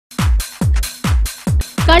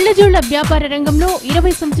కళ్లజోళ్ల వ్యాపార రంగంలో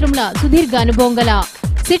 20 సంవత్సరముల సుదీర్ఘ అనుభవం గల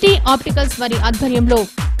సిటీ ఆప్టికల్స్ వారి ఆధ్వర్యంలో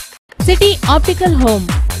city optical home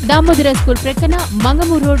Damodara school ప్రక్కన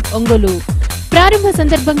మంగమూరు రోడ్ ఒంగోలు ప్రారంభ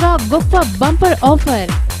సందర్భంగా గొప్ప బంపర్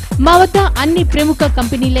ఆఫర్. మా వద్ద అన్ని ప్రముఖ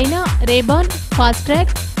కంపెనీలైన Ray-Ban, fast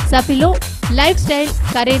track, సఫిలో, life style,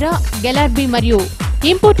 కరేరా, గెలార్బీ మరియు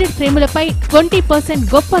ఇంపోర్టెడ్ ఫ్రేములపై 20%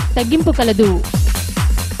 గొప్ప తగ్గింపు కలదు.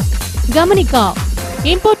 గమనిక,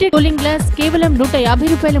 ఇంపోర్టెడ్ కూలింగ్ గ్లాస్ కేవలం 150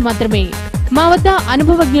 రూపాయలు మాత్రమే. మా వద్ద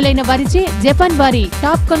అనుభవజ్ఞులైన వారిచే జపాన్ వారి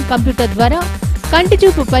టాప్కాన్ కంప్యూటర్ ద్వారా కంటి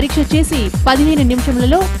చూపు పరీక్ష చేసి 15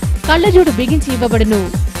 నిమిషములలో కళ్లజోడు బిగించి ఇవ్వబడును.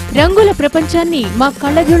 రంగుల ప్రపంచాన్ని మా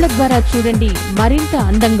కళ్లజోళ్ల ద్వారా చూడండి మరింత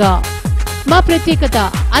అందంగా. మా ప్రత్యేకత,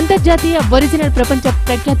 అంతర్జాతీయ ఒరిజినల్ ప్రపంచ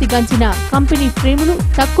ప్రఖ్యాతిగాంచిన కంపెనీ ఫ్రేములు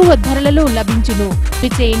తక్కువ ధరలలో లభించును.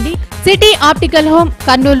 విచ్చేయండి. City optical home,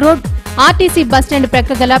 Kurnool road, RTC bus stand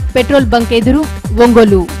ప్రక్క గల పెట్రోల్ బంక్ ఎదురు,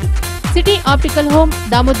 Ongole. City optical home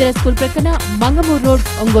Damodara school ప్రక్కన మంగమూరు రోడ్,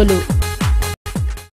 ఒంగోలు.